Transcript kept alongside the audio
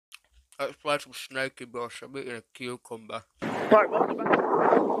Let's play some Snakeybus. I'm eating a cucumber. Right, welcome back.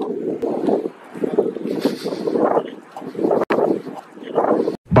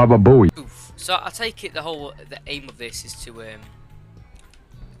 Baba Booey. Oof. So I take it the aim of this is to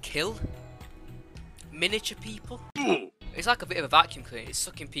kill miniature people. It's like a bit of a vacuum cleaner. It's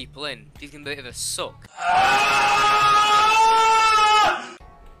sucking people in. It's gonna be a bit of a suck.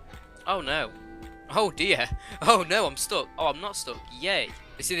 Oh no. Oh dear. Oh no, I'm stuck. Oh, I'm not stuck. Yay.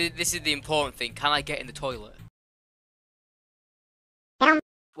 This is the important thing. Can I get in the toilet?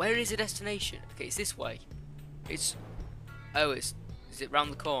 Where is the destination? Okay, it's this way. Is it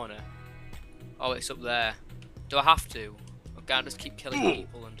round the corner? Oh, it's up there. Do I have to? Or can I just keep killing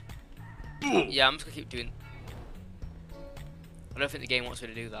people and... Yeah, I'm just gonna keep doing... I don't think the game wants me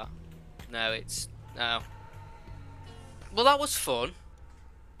to do that. No, no. Well, that was fun.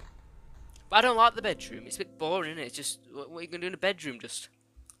 But I don't like the bedroom. It's a bit boring, isn't it? It's just... What are you gonna do in a bedroom? Just...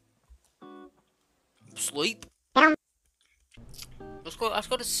 sleep? Let's go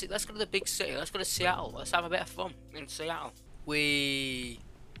to the big city. Let's go to Seattle. Let's have a bit of fun in Seattle.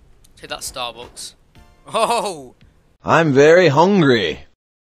 Take that Starbucks. Oh! I'm very hungry.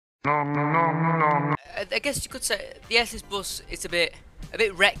 I guess you could say yes, this bus is a bit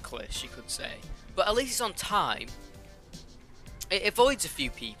reckless, you could say, but at least it's on time. It avoids a few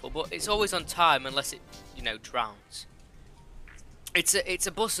people, but it's always on time unless it, drowns. It's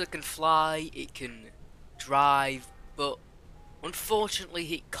a bus that can fly, it can drive, but unfortunately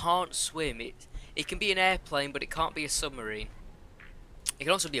it can't swim. It can be an airplane, but it can't be a submarine. It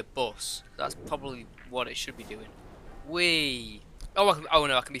can also be a bus. That's probably what it should be doing. Oh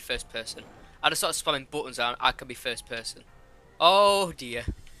no, I can be first person. I just started spamming buttons and I can be first person. Oh dear.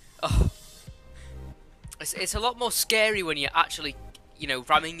 Oh. It's a lot more scary when you're actually,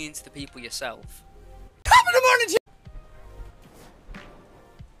 ramming into the people yourself. Top of the morning.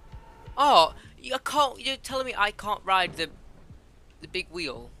 Oh, you're telling me I can't ride the big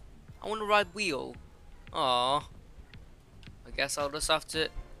wheel? I want to ride wheel. Aw. I guess I'll just have to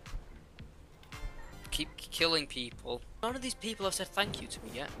keep killing people. None of these people have said thank you to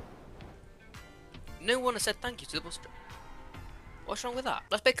me yet. No one has said thank you to the bus driver. What's wrong with that?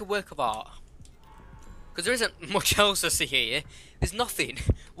 Let's make a work of art. Because there isn't much else to see here. There's nothing.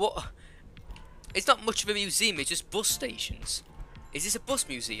 What? It's not much of a museum, it's just bus stations. Is this a bus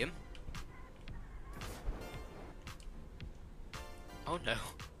museum? Oh no.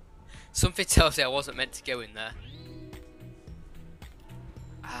 Something tells me I wasn't meant to go in there.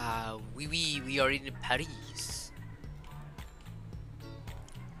 We are in Paris.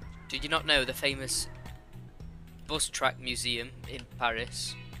 Did you not know the famous bus track museum in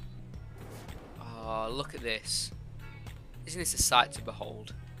Paris? Oh, look at this. Isn't this a sight to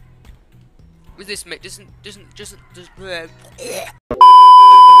behold? With this doesn't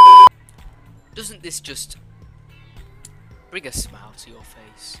this just bring a smile to your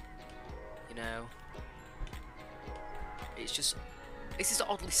face? It's just, this is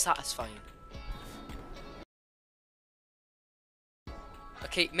oddly satisfying.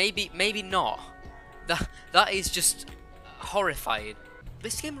 Okay, maybe not. That is just horrifying.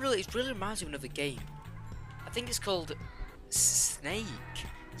 This game really reminds me of another game. I think it's called Snake.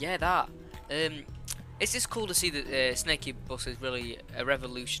 Yeah, that. It's just cool to see that Snakeybus is really a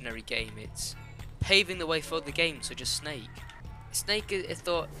revolutionary game. It's paving the way for other games such as Snake. Snake, I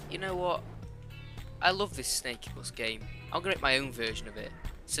thought, you know what? I love this Snakeybus game. I'm gonna make my own version of it.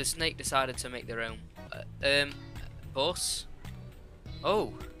 So Snake decided to make their own. Bus.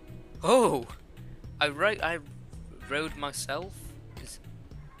 Oh, I rode myself.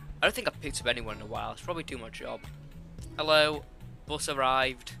 I don't think I've picked up anyone in a while. It's probably doing my job. Hello, bus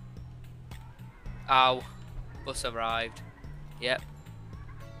arrived. Ow, bus arrived. Yep.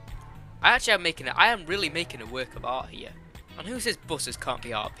 I am really making a work of art here. And who says buses can't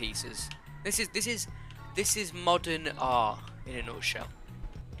be art pieces? This is modern art in a nutshell.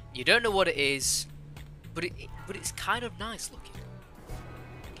 You don't know what it is, but it's kind of nice looking.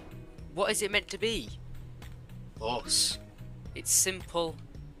 What is it meant to be? Bus. It's simple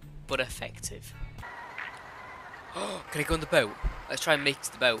but effective. Can I go on the boat? Let's try and make it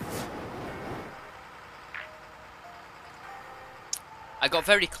to the boat. I got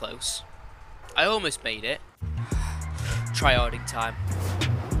very close. I almost made it. Tryharding time.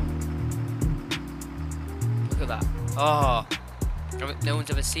 Look at that. Oh, no one's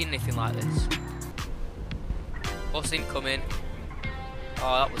ever seen anything like this. Bus incoming.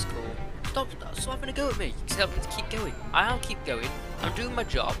 Oh, that was cool. Stop having a go at me. Tell me to keep going. I'll keep going. I'm doing my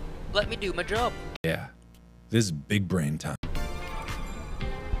job. Let me do my job. Yeah, this is big brain time.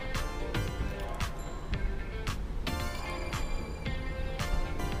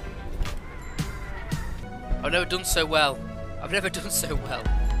 I've never done so well. I've never done so well.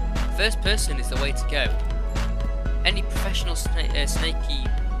 First person is the way to go. Any professional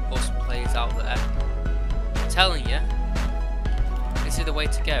Snakeybus players out there, I'm telling you, this is the way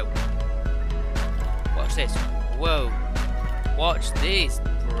to go. Watch this. Whoa. Watch this,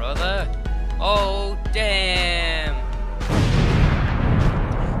 brother. Oh, damn.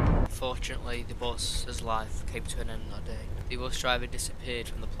 Unfortunately, the bus's life came to an end that day. The bus driver disappeared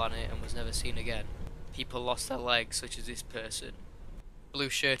from the planet and was never seen again. People lost their legs, such as this person.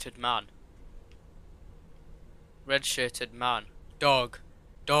 Blue-shirted man. Red-shirted man. Dog.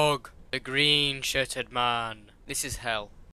 Dog. The green-shirted man. This is hell.